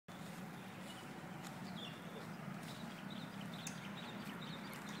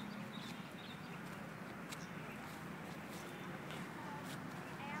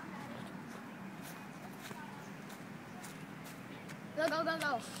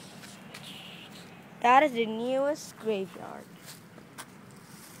Go. That is the newest graveyard.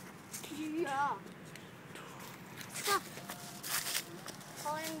 Yeah.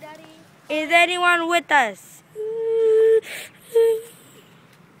 Calling Daddy. Is anyone with us?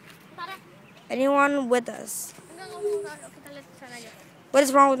 Anyone with us? Kita lihat sana aja. What is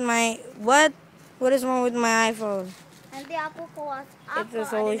wrong with my What is wrong with my iPhone? Nanti aku ke WhatsApp. It is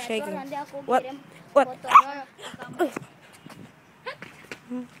kalau always ada shaking. network, nanti aku What? kirim What? fotonya ke kamu.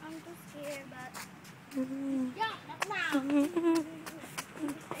 I'm too scared, but yeah, now.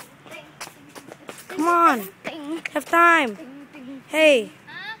 Come on, have time. Hey,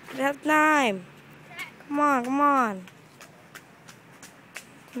 have time. Come on.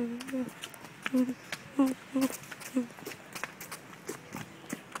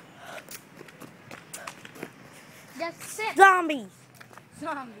 Just sit. Zombies.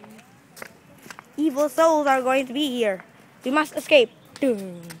 Evil souls are going to be here. We must escape.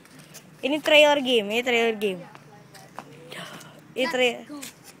 Ini trailer game.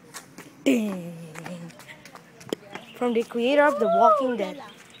 From the creator of The Walking Dead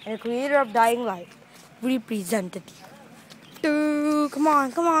and the creator of Dying Light, representative. Come on.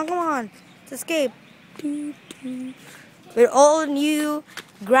 Let's escape. With all new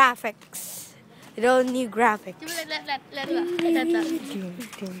graphics. Coba lihat.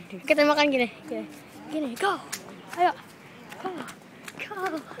 Kita makan gini. Go. Ayo. Go.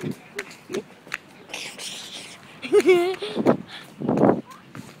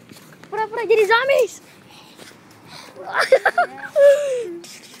 Pura-pura jadi zombies.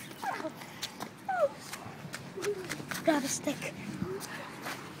 Grab a stick.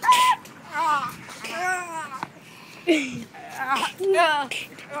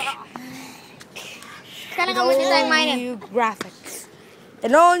 Sekarang kamu kita yang mainin. New graphics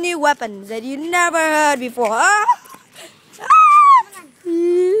and all new weapons that you never heard before.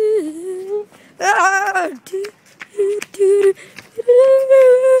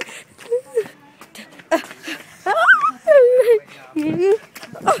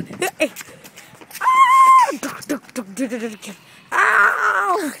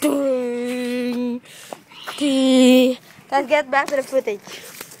 Let's get back to the footage.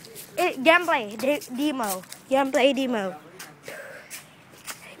 Gameplay demo.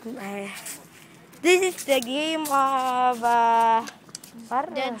 This is the game of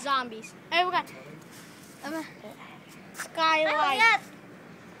Dead zombies. Bukan. Apa? Skylight.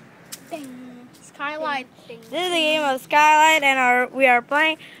 Skylight. This is the game of Skylight, and we are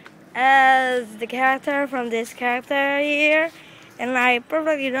playing as the character from this character here. And I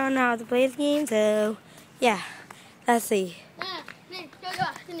perfectly don't know how to play this game, so yeah, let's see.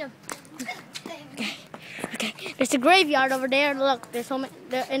 Okay. There's a graveyard over there. Look, there's so many.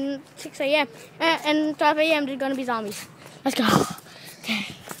 In 6 a.m. and 12 a.m. there's gonna be zombies. Let's go.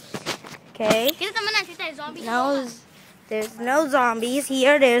 Okay. Kita temenan kita zombies. No, there's no zombies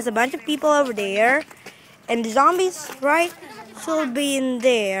here. There's a bunch of people over there, and the zombies should be in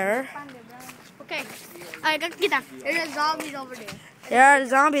there. Okay. Kita. There's zombies over there. There are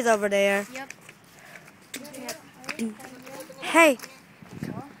zombies over there. Yep. Hey,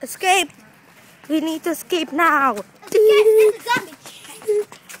 escape! We need to escape now. There's a zombie.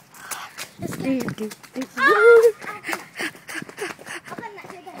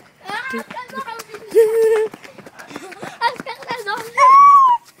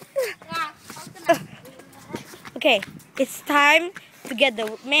 Okay, it's time to get the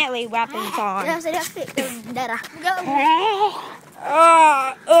melee weapons on. Darah.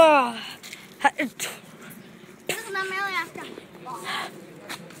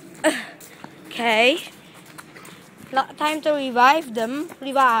 Okay. Time to revive them.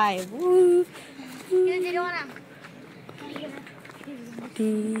 Revive. Woo. Kita jadi orang.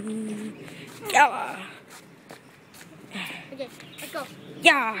 Yeah. Okay, let's go.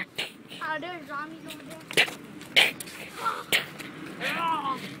 Yeah. There's zombies over there.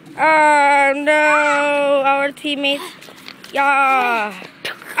 Oh no, our teammates. Yeah.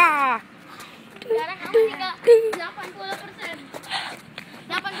 Sekarang kamu tinggal 80%.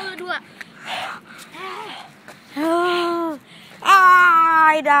 82.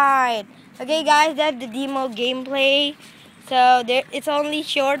 I died. Okay, guys, that's the demo gameplay. So it's only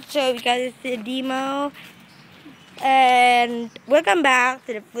short, so because it's the demo. And welcome back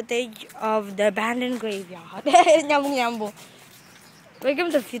to the footage of the abandoned graveyard. Nyambung.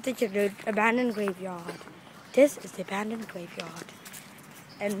 Welcome to the footage of the abandoned graveyard. This is the abandoned graveyard.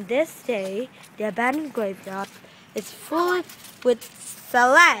 And this day, the abandoned graveyard is full with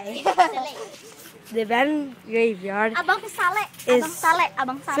Saleh. The abandoned graveyard Abang is Saleh.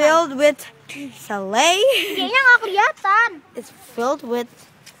 filled with Salay. Kayaknya nggak kelihatan. It's filled with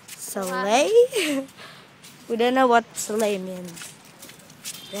salay. We don't know what salay means.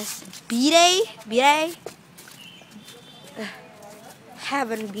 There's bidet.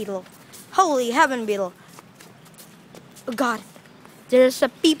 Heaven beetle. Holy heaven beetle. Oh God, there's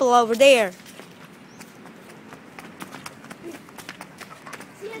a people over there.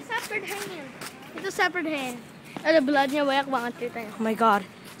 See a separate hand. It's a separate hand. Ada bloodnya banyak banget ceritanya. Oh my God,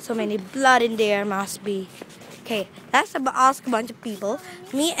 so many blood in there must be. Okay, let's ask a bunch of people.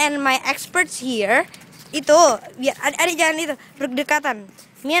 Me and my experts here. Itu, biar ada jangan itu berdekatan.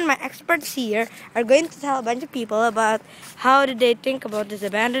 Me and my experts here are going to tell a bunch of people about how did they think about this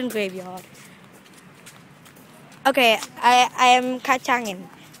abandoned graveyard. Okay, I am kacangin.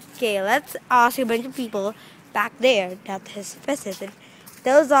 Okay, let's ask a bunch of people back there that has visited.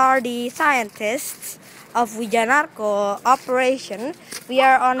 Those are the scientists of Wijanarko operation. We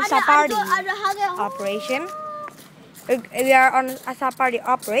are on Sapardi operation. We are on a Sapardi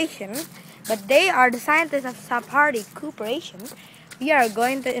operation, but they are the scientists of Sapardi Corporation. We are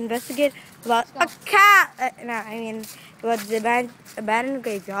going to investigate about a cat. About the abandoned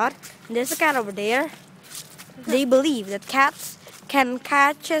graveyard. There's a cat over there. They believe that cats can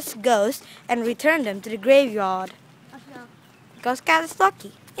catch ghosts and return them to the graveyard. Because cat is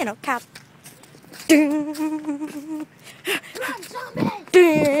lucky. You know, cat. Ding.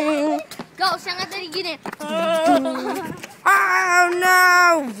 Ding. Ghost yang tadi gini. Oh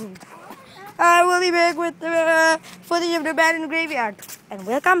no! I will be back with the footage of the abandoned graveyard. And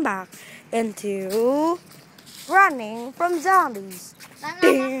we'll come back into running from zombies.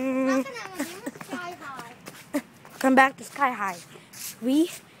 Ding. Come back to Sky High.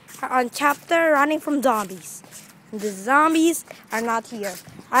 We are on chapter running from zombies. The zombies are not here.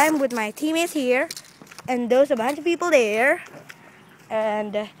 I am with my teammates here, and there's a bunch of people there.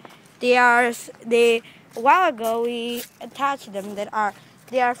 And a while ago we attached them they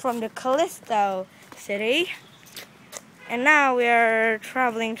are from the Callisto city. And now we are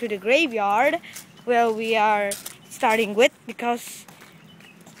traveling to the graveyard where we are starting with, because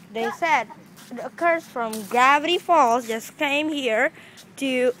they said the curse from Gravity Falls just came here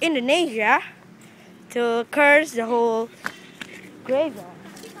to Indonesia to curse the whole graveyard.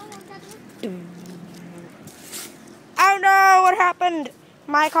 Oh no, what happened?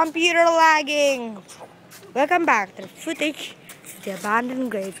 My computer lagging. Welcome back to the footage of the abandoned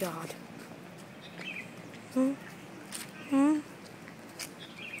graveyard.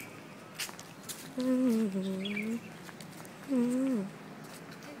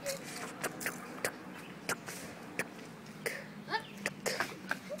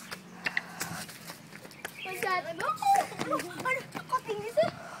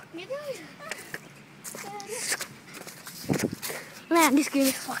 Man, this game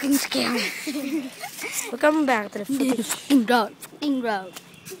is fucking scary. Welcome back to the footage. In road.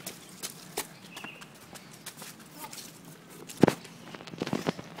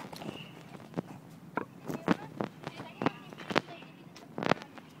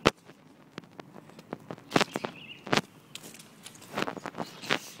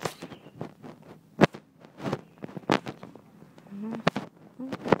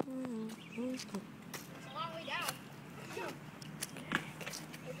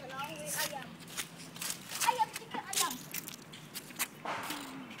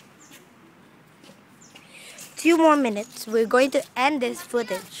 2 more minutes. We're going to end this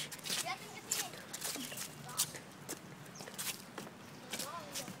footage.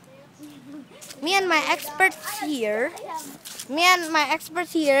 Me and my experts here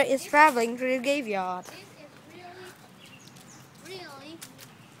is traveling to the graveyard. Really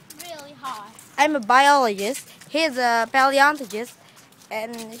hard. I'm a biologist, he's a paleontologist,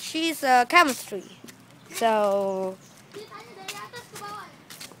 and she's a chemistry. So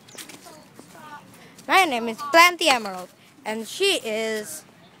my name is Planty Emerald, and she is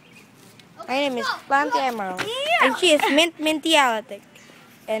Minty Alatic.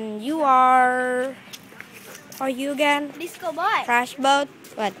 And you are you again? Disco boy. Crash Boat?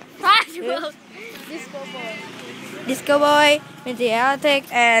 What? Crash boat. Disco boy. Disco Boy, Minty Alatic,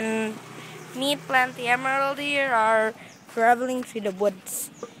 and me, Planty Emerald here are traveling through the woods,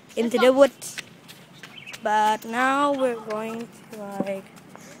 into the woods. But now we're going to